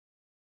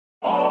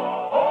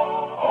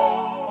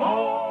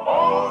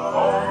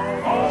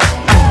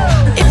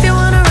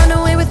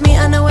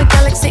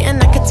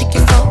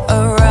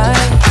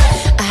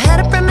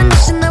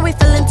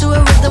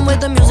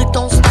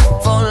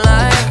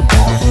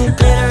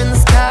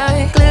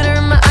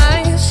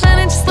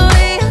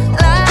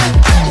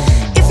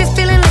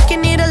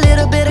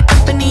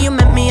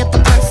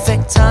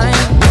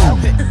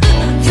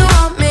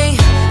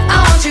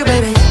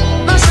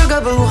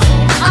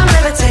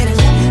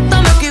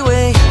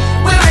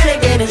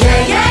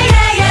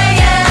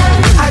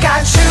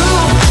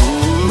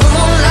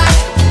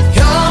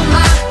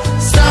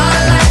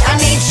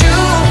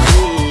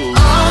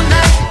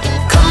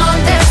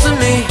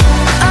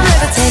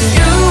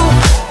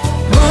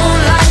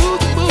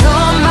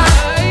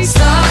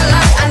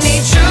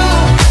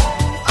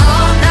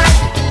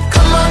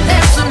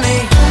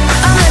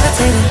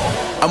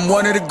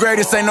one of the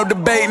greatest, ain't no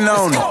debating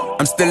on it.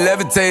 I'm still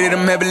levitated,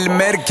 I'm heavily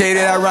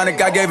medicated. Ironic,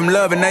 I gave him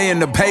love and they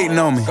end up hating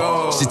on me.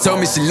 She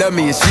told me she loved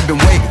me and she been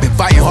waiting. Been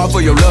fighting hard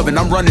for your love and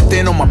I'm running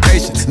thin on my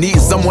patience.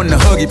 Needing someone to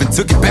hug, even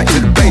took it back to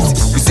the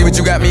basics. You see what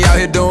you got me out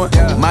here doing?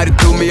 Might've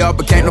threw me off,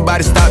 but can't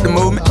nobody stop the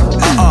movement.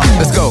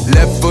 Let's go.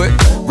 Left foot,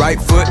 right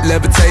foot,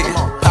 levitating.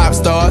 Pop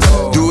stars,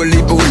 do a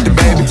leaper with the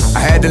baby. I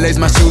had to lace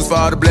my shoes for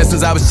all the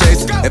blessings I was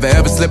chasing. If I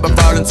ever slip, I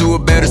fall into a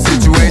better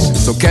situation.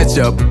 So catch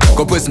up,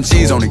 go put some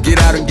cheese on it, get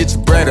out and get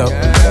your bread up.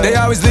 They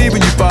always leave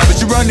when you fall, but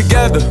you run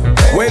together.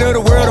 Weight of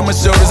the world on my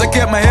shoulders, I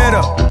kept my head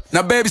up.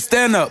 Now baby,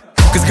 stand up,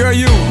 cause girl,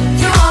 you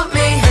want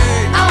me,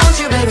 I want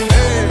you, baby.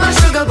 My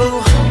sugar boo,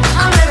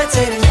 I'm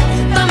levitating.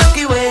 The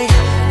Milky Way,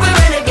 we're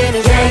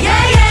renegading. Yeah,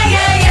 yeah, yeah,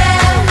 yeah,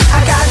 yeah.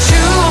 I got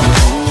you,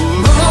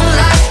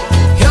 moonlight,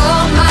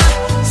 you're my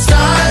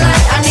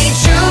starlight. I need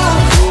you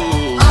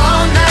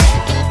all night.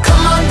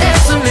 Come on,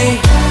 dance with me.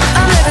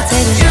 I'm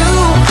levitating. You,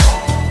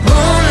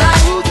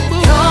 moonlight,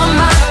 you're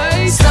my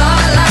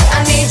starlight.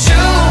 I need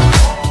you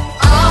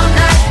all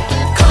night.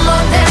 Come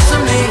on, dance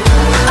with me.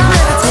 I'm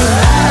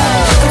levitating.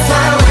 You can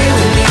fly away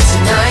with me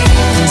tonight.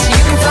 You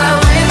can fly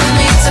away with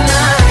me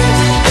tonight.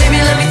 Baby,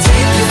 let me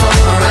take you for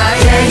a ride.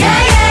 Yeah, yeah,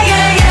 yeah,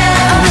 yeah,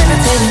 yeah. I'm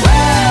levitating.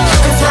 You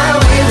can fly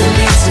away with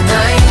me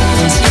tonight.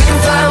 You can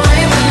fly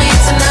away with me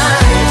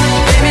tonight.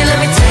 Baby, let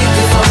me take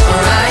you for a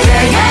ride.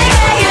 Yeah, yeah,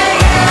 yeah,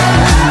 yeah, yeah.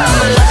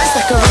 My love is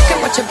like a rocket,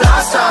 watch it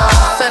blast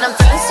off. And I'm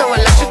feeling so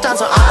electric, down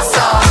to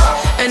awesome.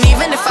 And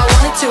even if I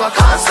wanted to, I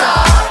can't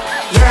stop.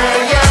 Yeah,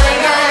 yeah,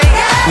 yeah,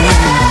 yeah.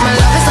 My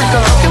love is like a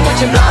rocket,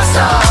 watch it blast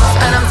off.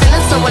 And I'm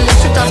feeling so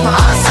electric, down my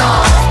ass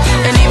off.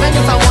 And even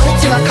if I wanted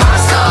to, I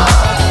can't stop.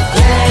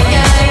 Yeah,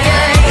 yeah,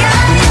 yeah,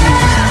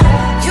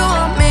 yeah. You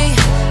want me,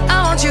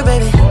 I want you,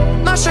 baby.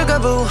 My sugar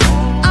boo,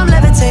 I'm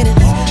levitating.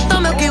 The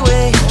Milky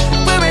Way,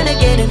 we're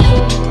renegading.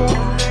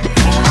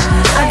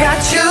 I got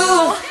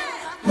you,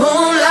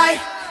 moonlight,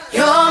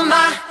 you're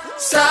my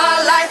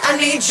starlight. I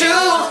need you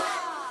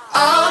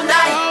all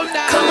night.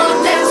 Come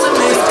on, dance with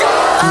me.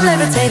 I'm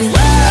levitating.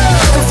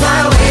 You can fly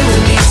away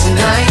with me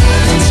tonight.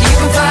 You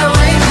can fly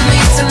away with me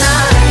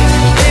tonight.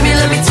 Baby,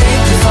 let me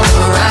take you for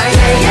a ride.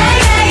 Yeah, yeah,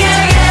 yeah,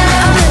 yeah,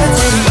 yeah. I'm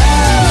levitating.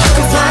 You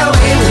can fly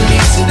away with me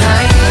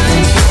tonight.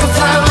 You can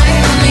fly away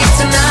with me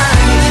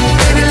tonight.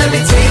 Baby, let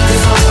me take you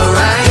for a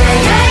ride.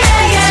 Yeah, yeah,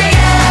 yeah, yeah,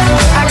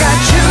 yeah. I got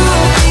you,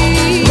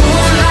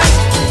 moonlight,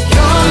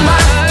 you're my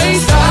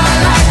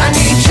starlight. I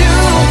need you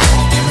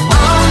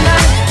all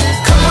night.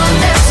 Come on,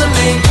 dance with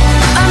me.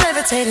 I'm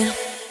levitating.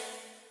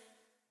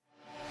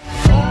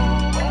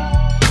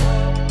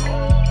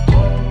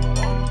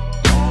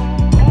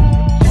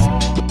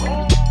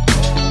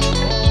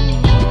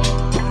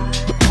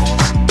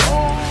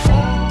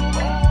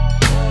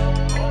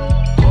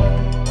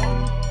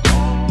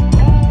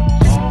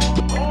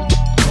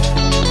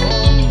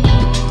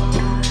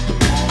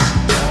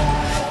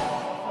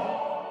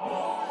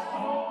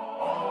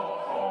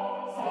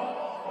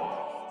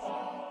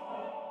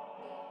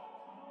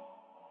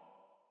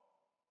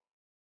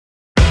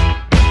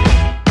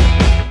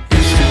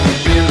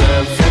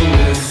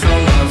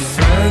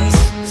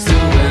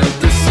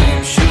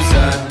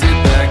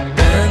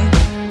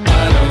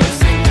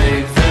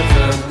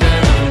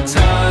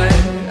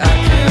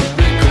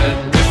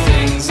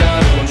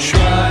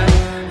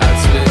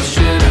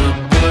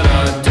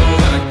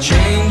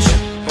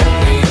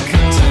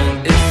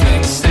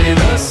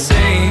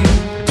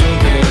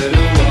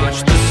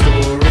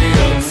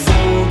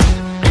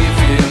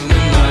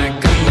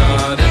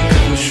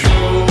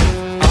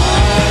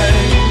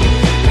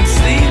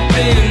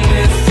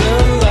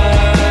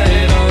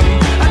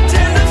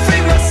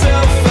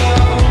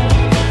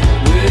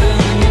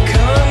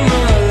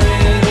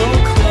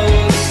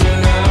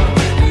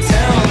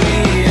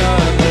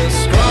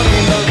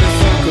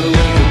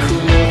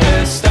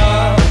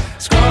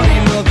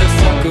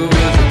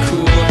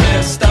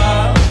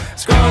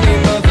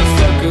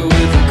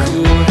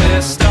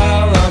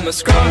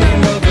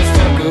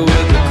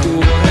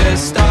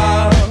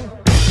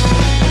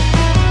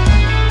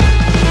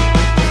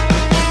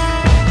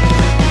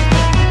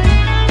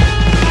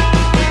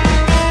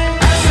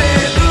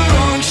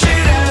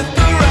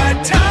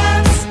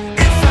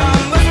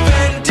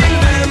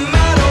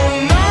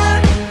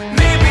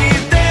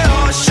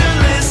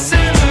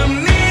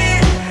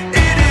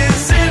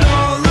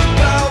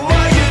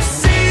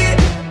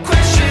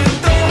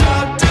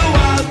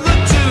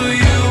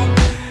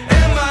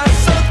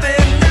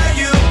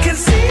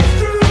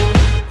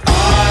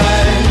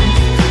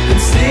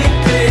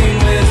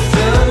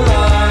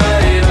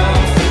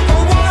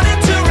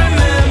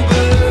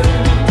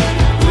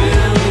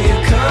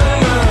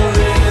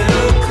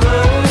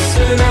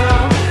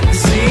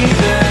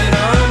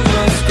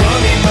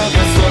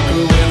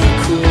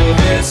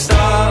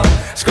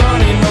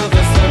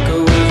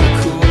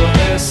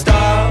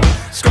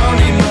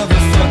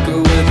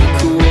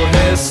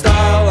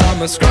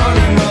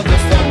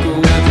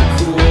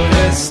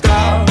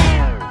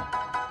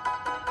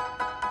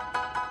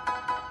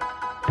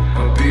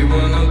 I'll be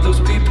one of those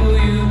people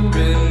you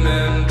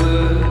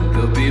remember.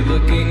 They'll be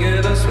looking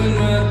at us best when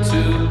we're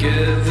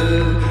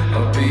together.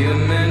 I'll be a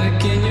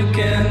mannequin you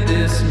can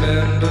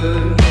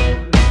dismember.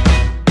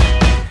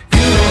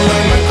 You don't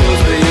like my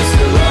clothes, but you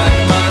still like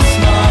my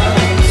smile.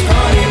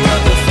 Scrawny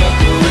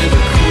motherfucker with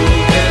a cool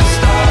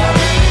hairstyle.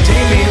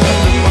 Take me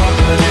like the mall,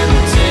 but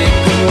it'll take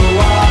a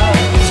while.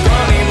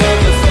 Scrawny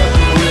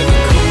motherfucker with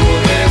a cool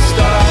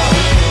hairstyle.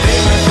 They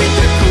might think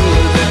they're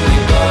cooler than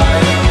they buy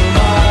a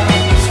mile.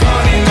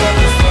 Scrawny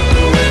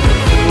motherfucker with a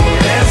cool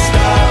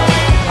hairstyle.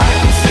 I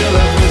can still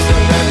have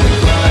wisdom and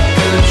look like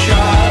a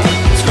child.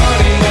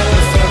 Scrawny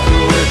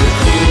motherfucker with a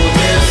cool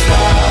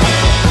hairstyle.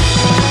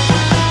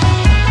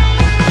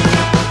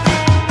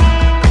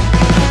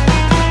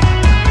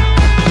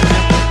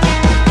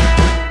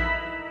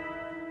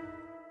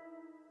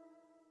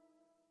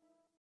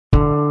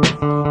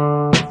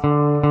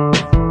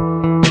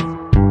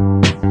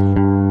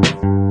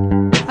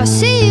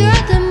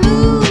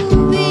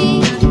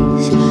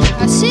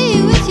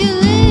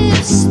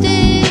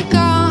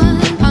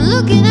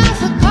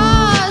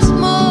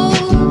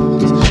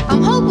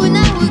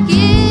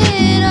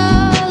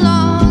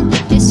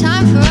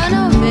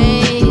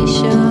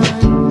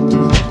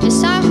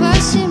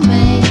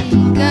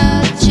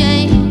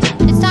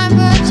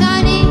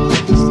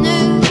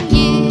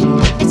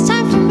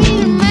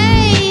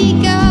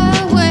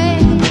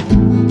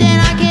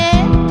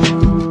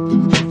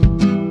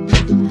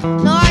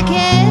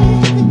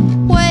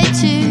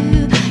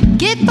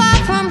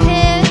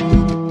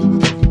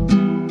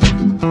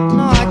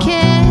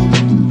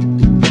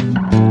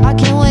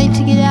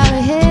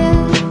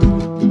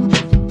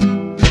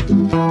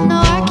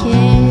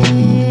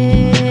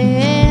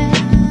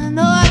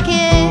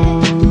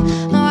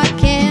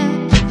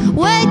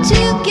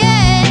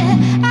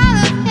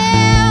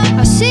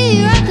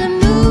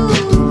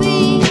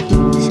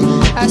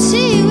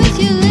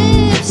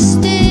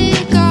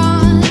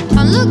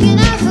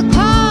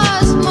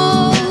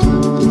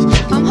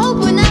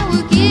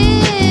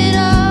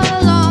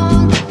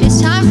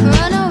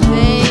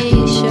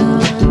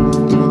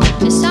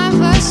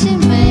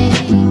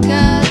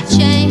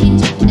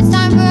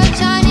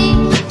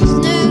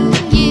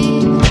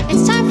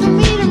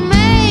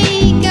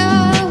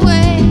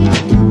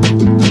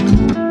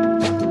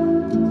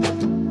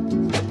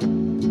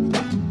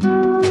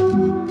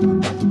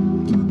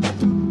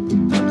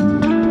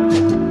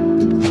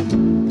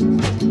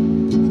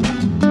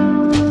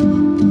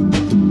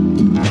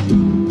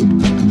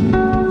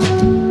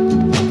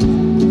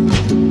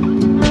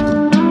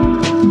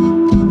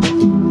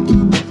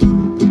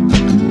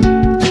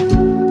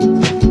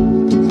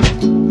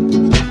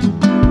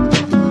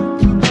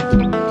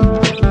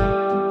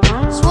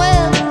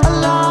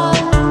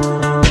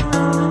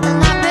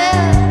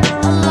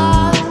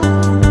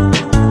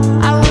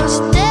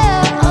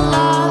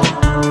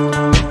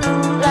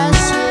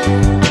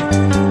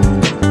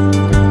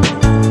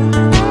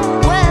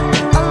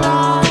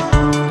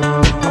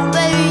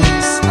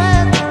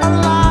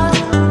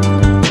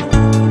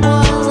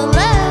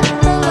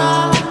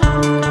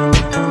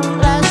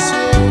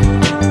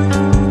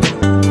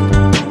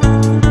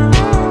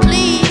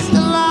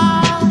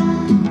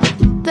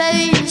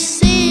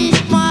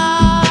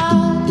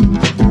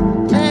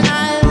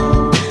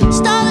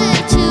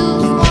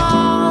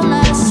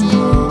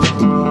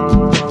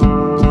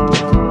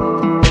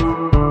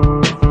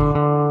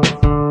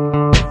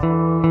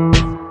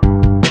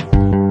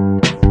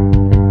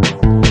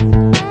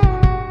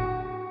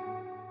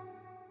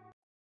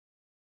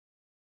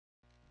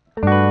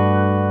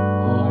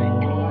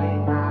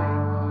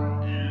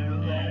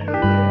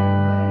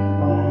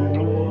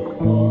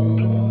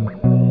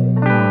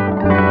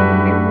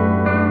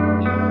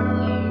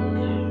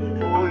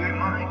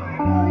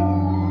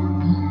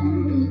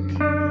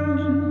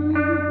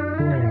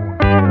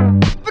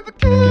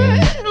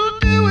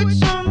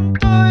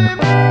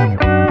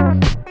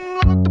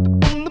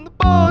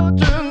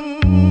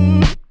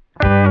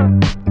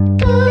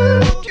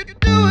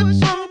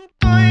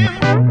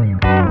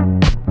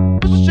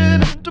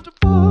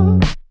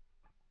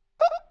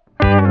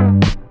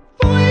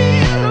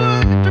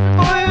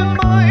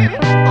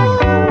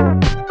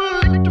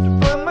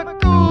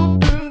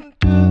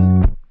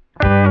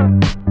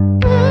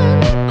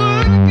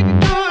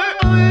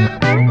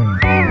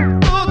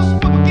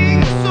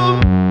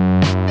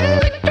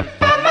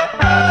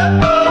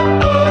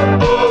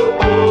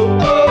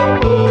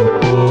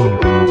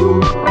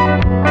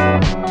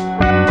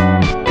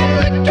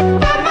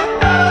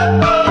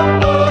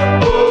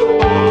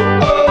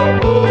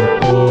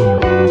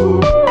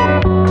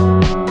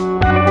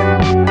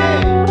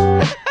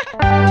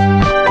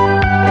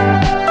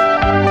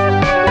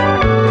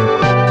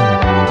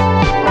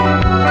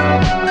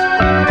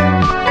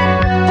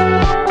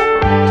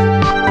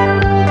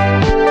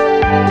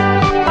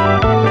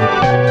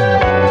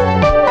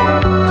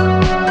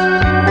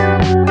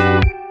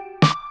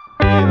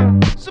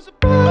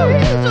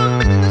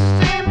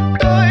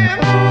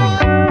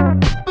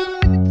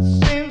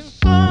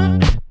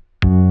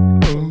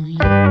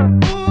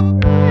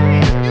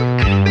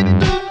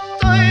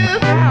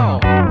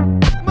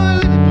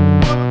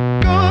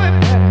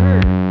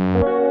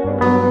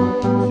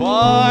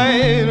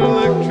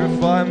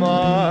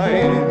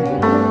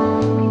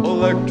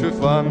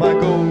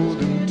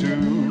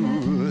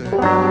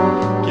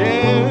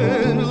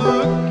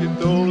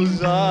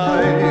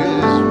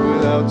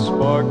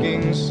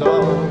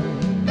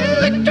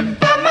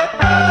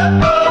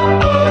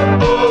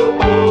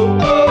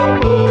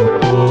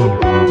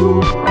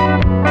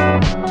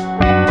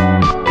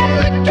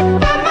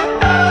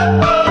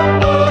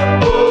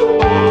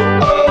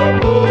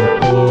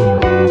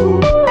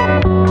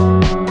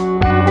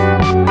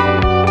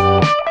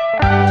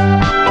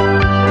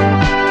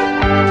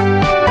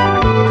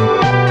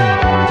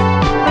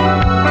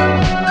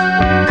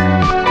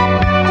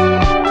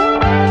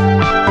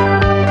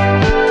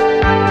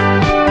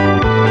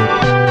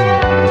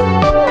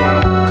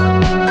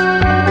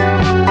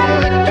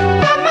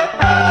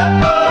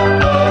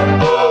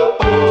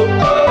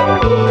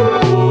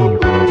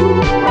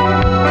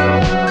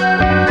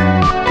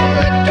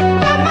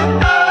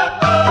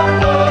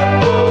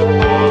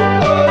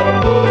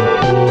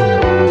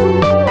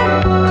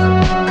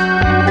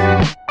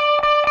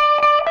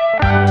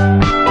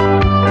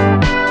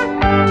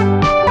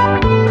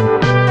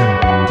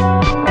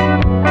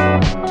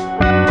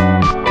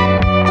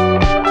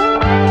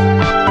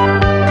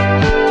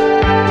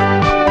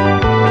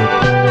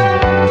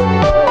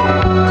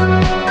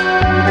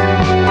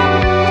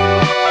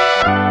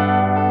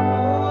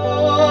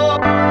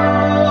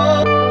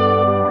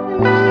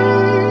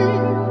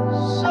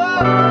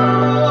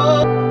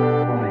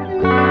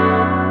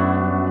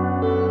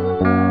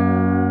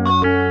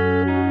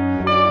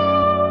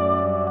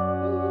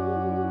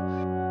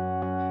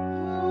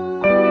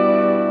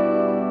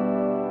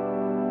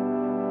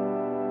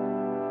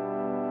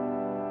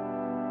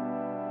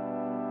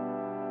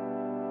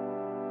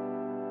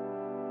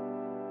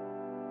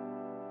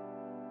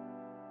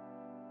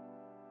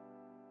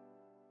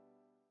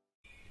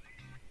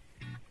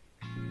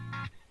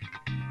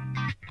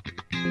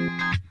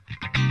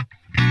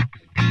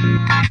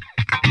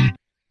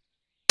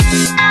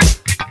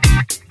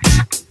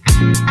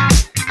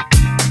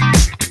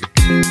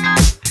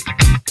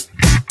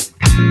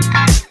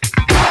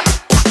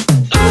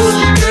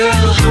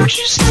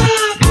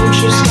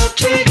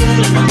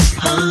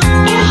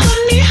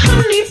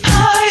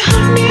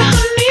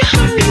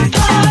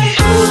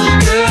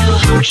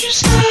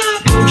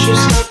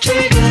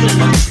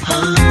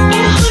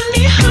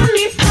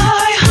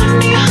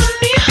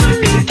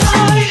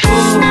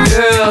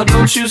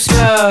 don't you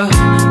stop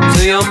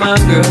till you're my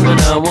girl,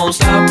 and I won't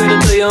stop it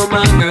until you're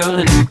my girl,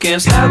 and you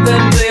can't stop that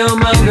until you're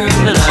my girl,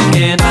 and I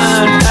can't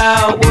find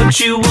out what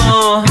you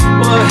want,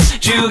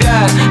 what you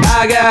got.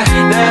 I got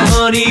that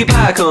honey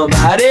pie, come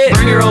bite it.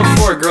 Bring your own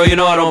fork, girl, you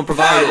know I don't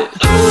provide it.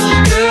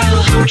 Oh,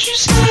 girl, don't you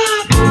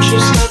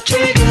stop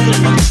taking it.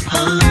 Oh,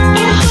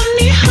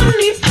 honey,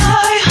 honey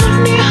pie,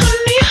 honey,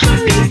 honey,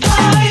 honey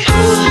pie.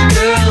 Oh,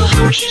 girl,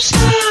 don't you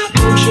stop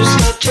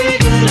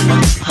taking it.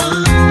 Oh,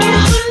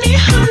 honey,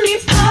 honey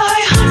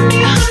pie,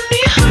 honey,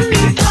 honey,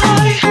 honey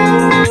pie.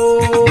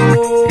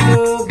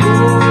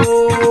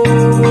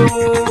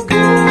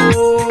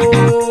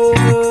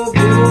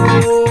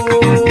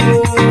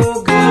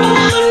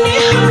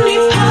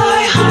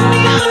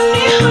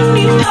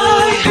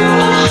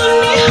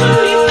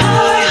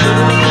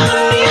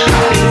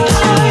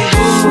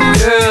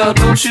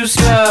 Don't you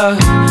stop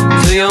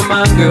till you're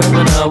my girl,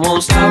 and I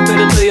won't stop it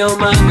until you're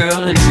my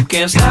girl, and you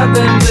can't stop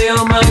it until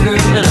you're my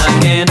girl, and I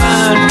can't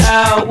find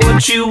out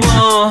what you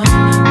want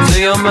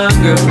till you're my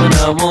girl, and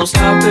I won't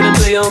stop it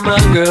until you're my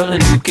girl,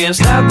 and you can't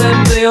stop that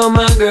until you're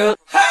my girl.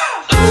 Oh,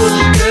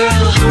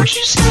 girl, don't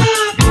you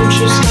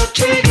stop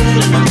taking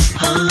it. Oh,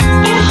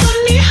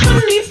 honey,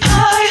 honey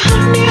pie,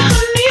 honey,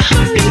 honey,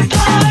 honey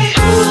pie.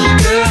 Oh,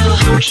 girl,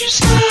 don't you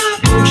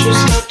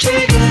stop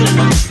taking it.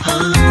 Oh,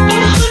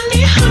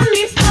 honey,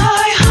 honey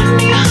pie,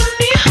 honey,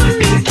 honey,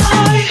 honey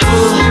pie.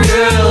 Oh,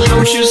 girl,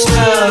 don't you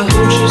stop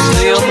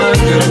till you're my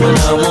girl, and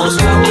I won't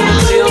stop it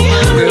until you're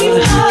my girl, and you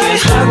can't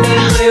stop it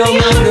until you're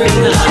my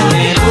girl, and I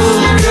can't. Oh,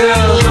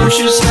 girl, don't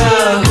you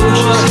stop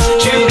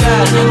what you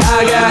got. I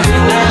got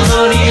that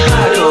honey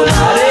pie, come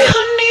bite it.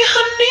 Honey,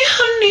 honey,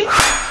 honey.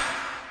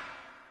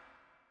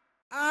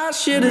 I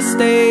should've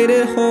stayed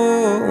at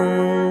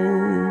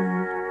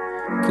home,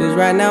 'cause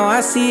right now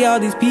I see all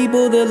these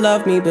people that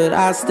love me, but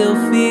I still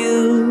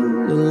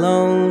feel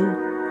alone.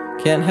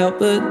 Can't help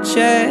but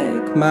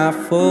check my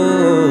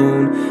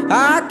phone.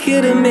 I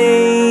could've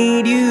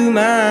made you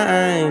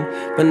mine,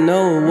 but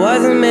no, it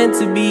wasn't meant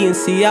to be. And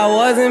see, I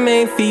wasn't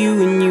made for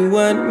you, and you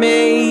weren't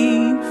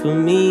made for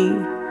me,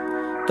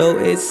 though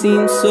it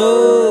seems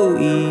so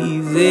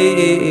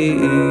easy.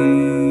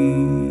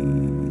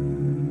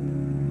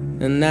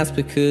 And that's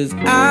because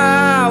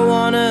I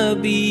wanna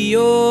be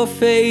your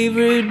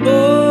favorite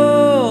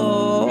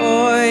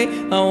boy.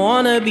 I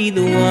wanna be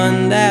the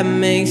one that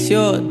makes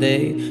your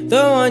day,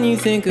 the one you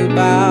think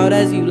about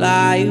as you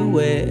lie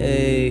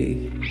awake.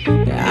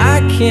 I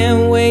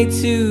can't wait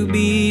to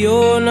be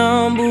your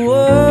number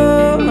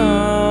one.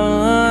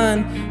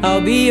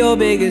 I'll be your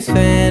biggest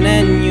fan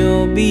and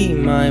you'll be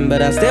mine,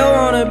 but I still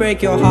wanna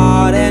break your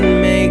heart and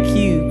make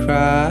you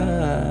cry.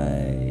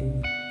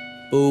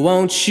 But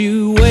won't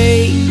you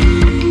wait?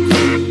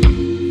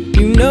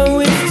 You know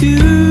it's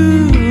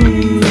too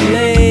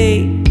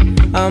late.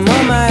 I'm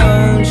on my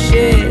own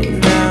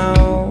shit now.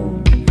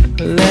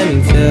 Let me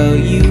tell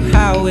you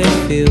how it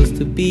feels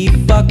to be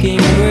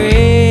fucking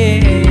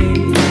great.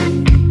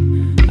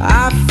 I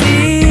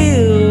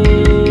feel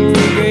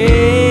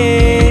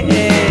great.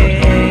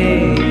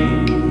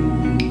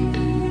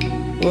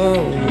 Whoa,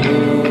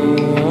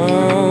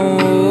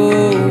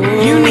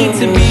 you need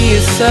to be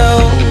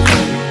yourself.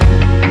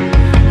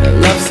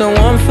 Love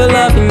someone for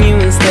loving you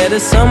instead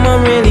of someone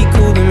really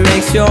cool that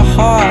makes your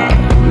heart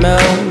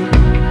melt.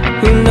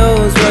 Who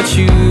knows what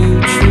you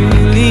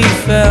truly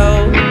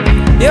felt?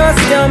 You're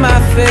still my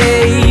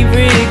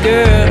favorite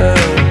girl.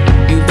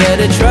 You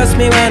better trust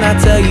me when I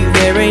tell you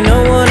there ain't no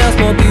one else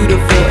more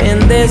beautiful in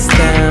this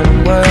damn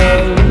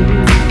world.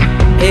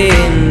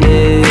 In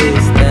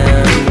this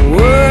damn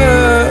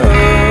world.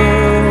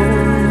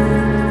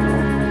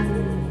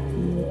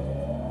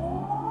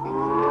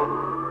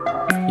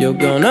 You're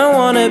gonna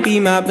wanna be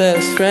my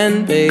best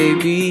friend,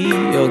 baby.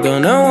 You're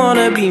gonna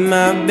wanna be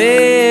my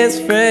best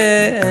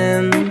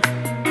friend.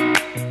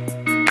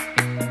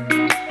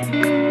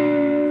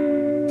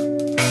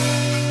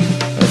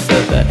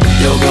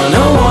 You're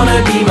gonna wanna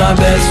be my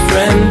best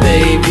friend,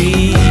 baby.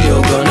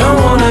 You're gonna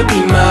wanna be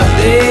my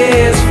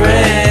best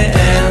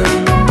friend.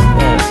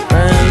 Best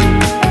friend.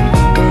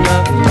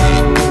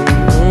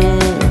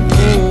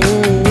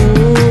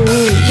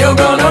 You're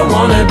gonna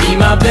wanna be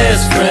my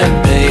best friend,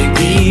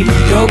 baby.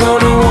 You're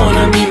gonna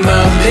wanna be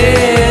my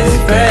best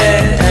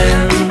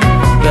friend.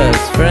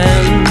 Best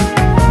friend.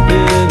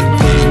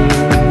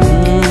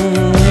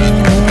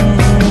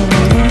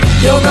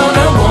 You're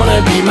gonna wanna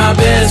be my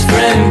best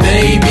friend,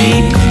 baby.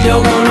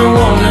 You're gonna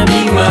wanna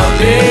be my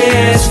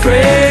best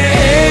friend.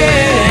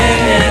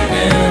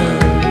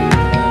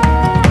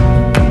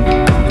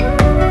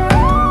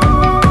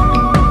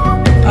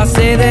 I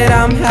say that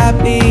I'm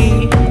happy.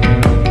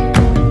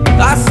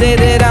 I say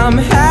that I'm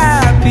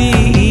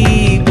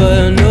happy,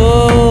 but no,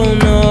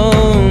 no,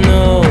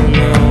 no,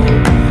 no,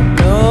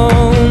 no,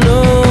 no,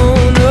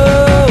 no.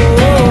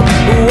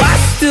 Oh, I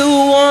still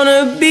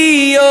wanna be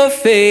your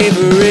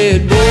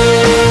favorite boy.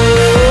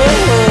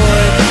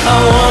 I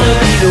wanna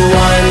be the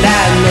one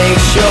that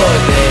makes your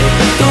day,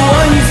 the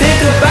one you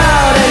think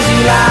about as you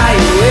lie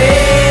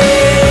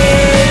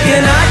awake.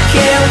 And I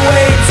can't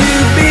wait to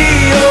be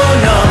your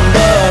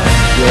number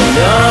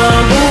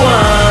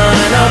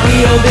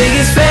your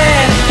biggest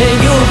fan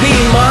and you'll be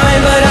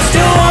mine, but I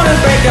still wanna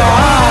break your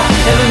heart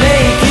and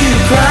make you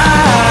cry.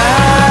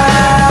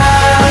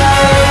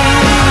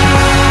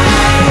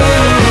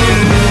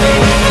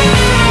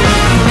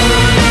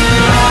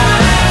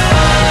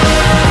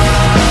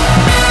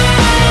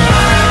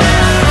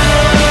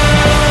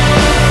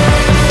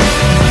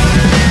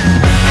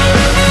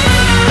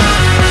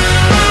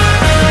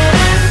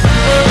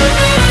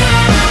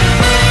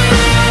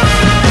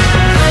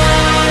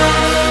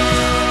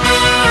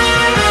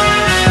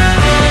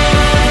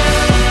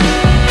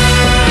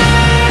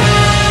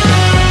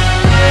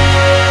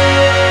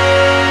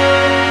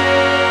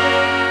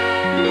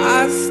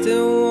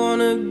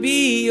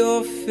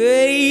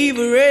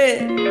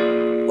 Favorite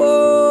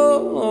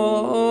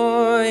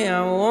boy,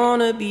 I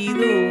wanna be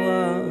the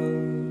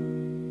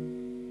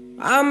one.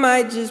 I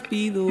might just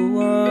be the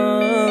one.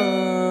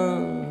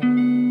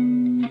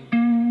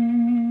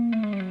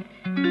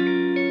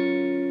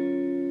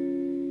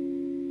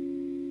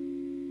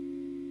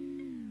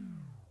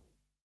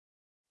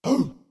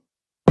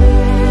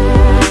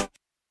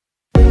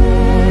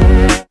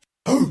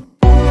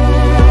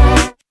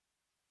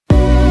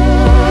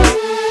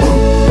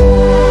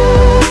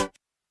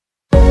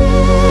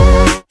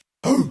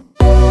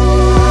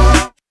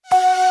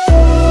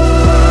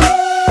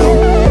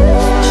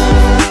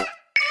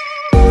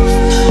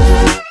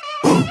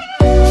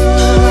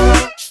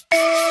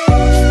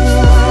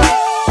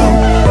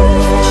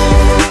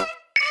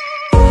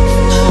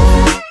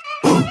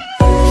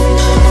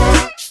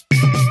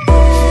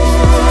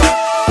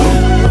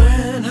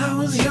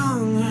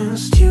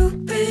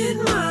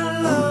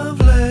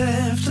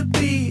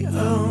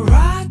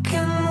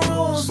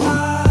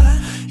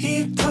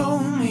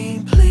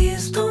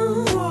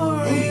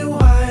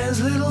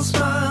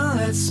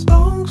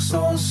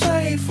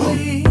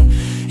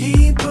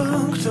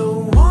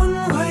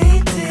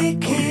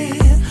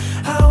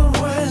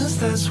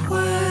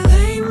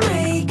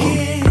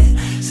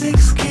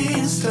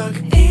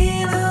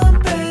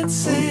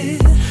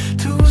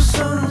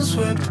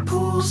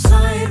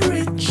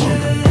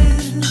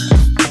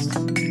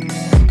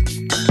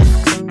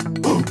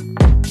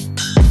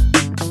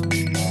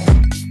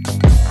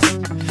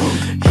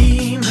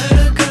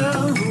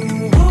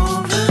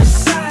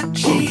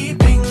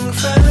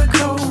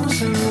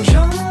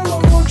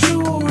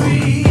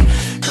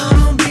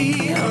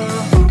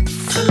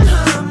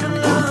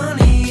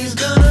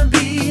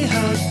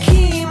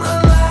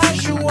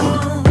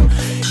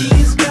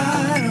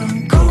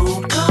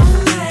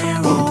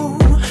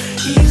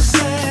 He's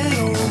said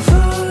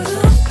over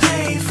the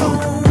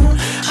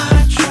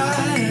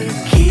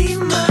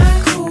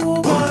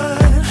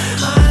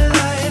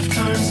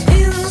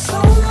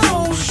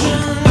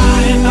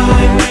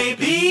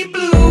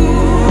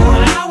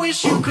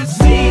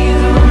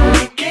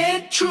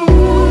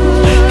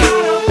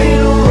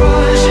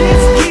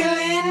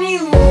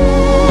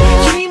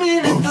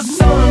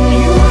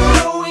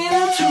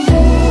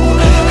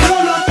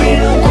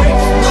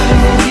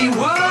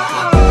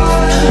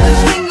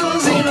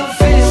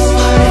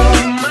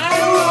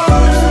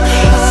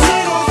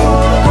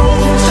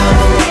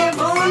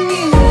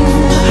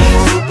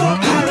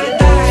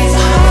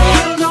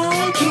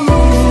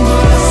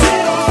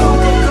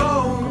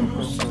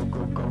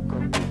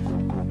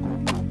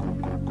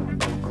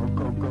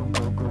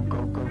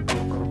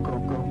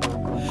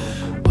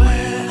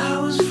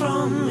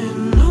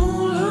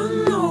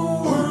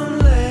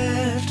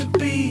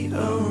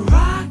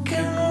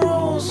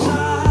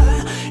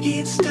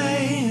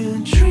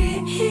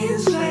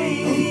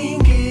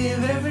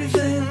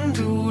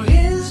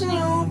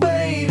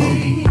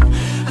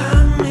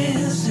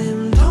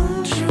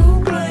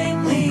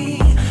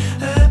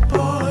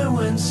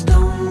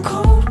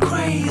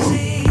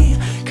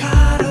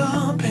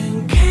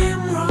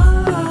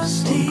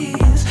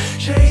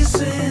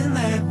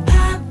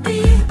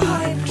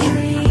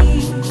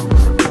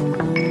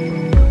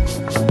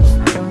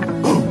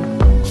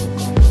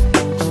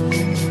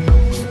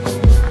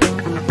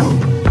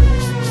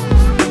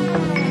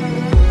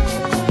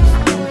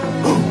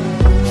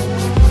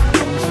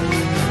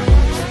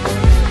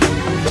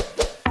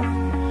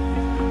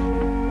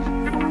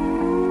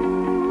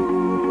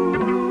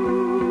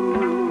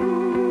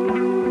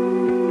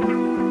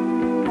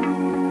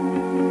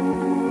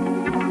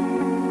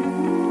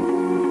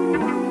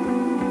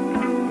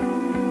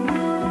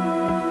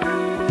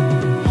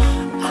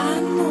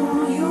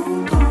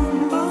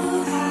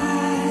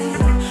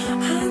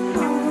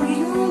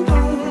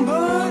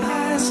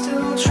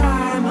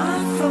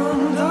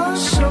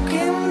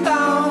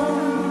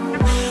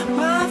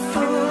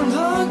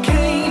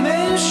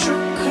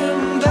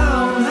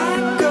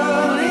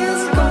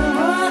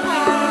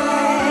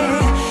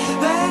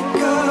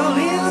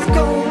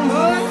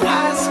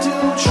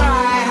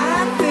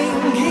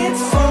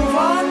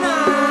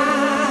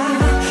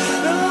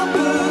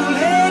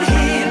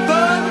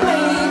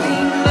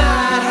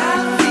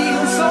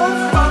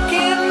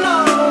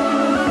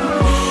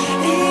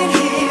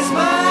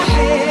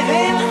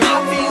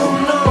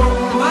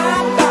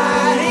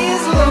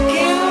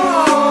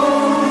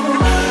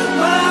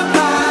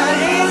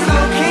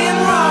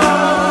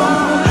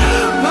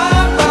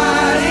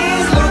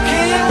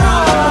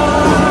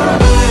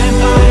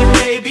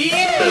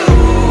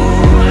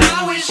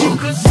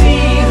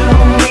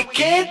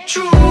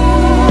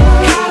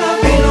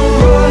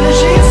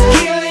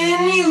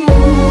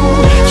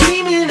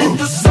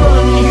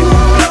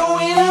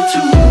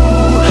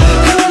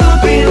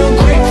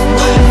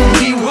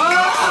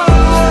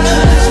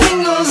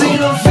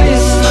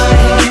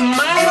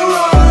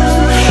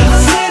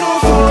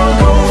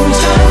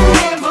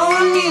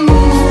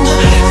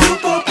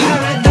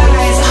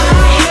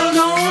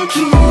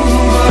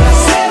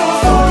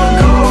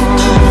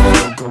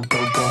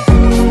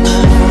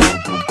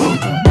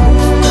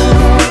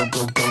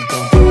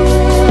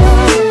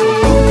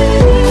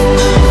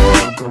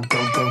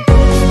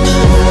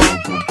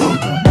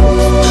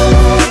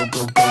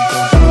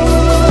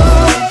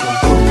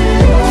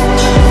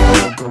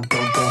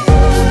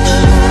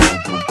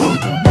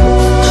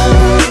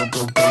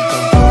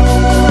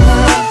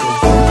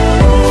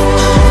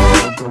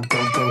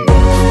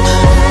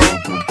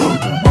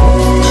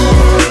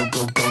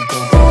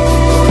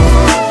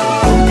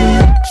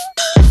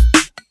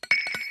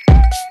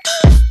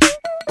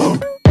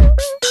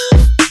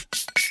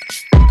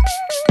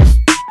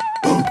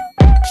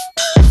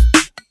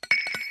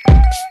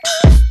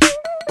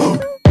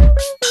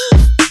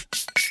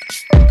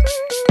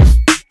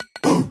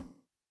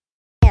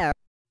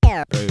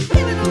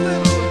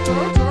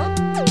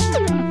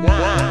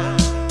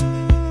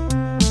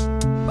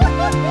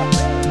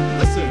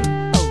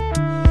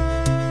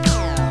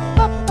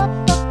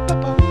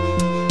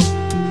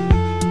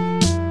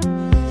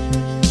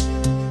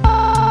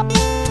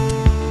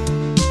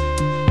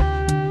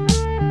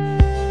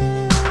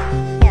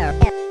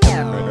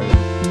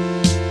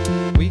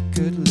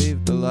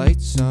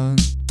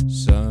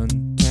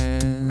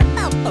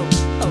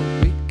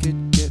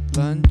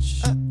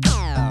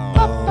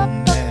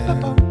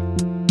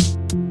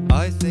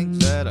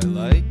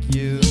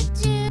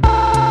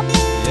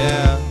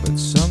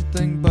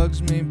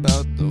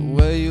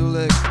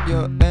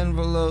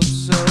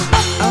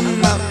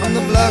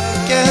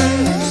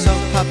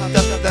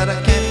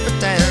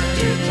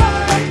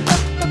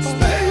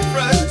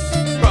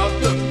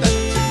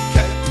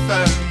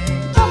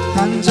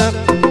up,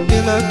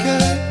 feel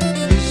okay.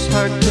 This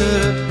heart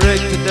could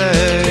break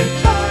today.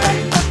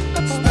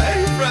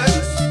 Stay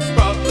friends,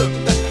 problem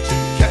that you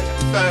can't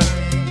defend.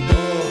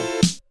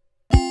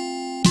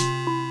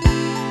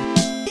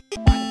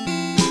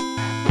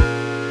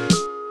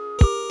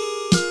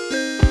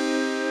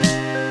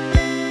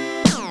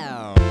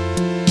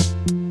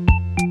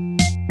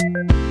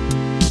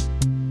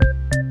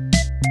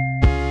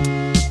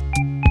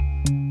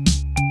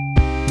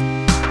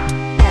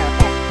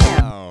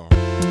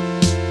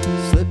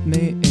 Slip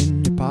me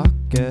in your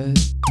pocket.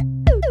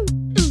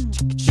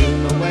 Chew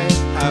my way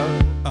out.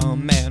 Oh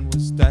man,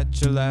 was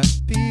that your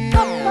last piece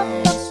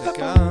of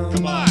gum?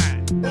 Come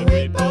on,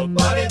 we both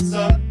bought it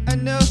some. I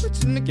know,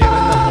 but you're not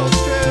giving the whole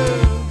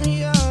truth.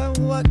 Yeah,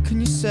 what can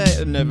you say?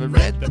 I never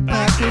read the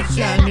package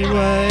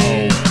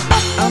anyway.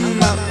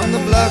 I'm out on the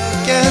block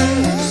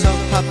again, so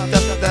hopped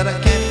up that I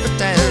can't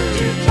pretend.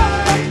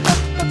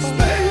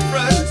 Stay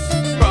friends,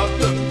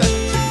 problem that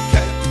you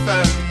can't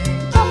defend.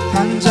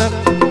 Hands up,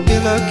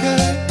 feel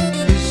okay.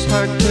 This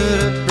heart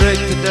could break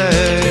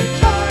today.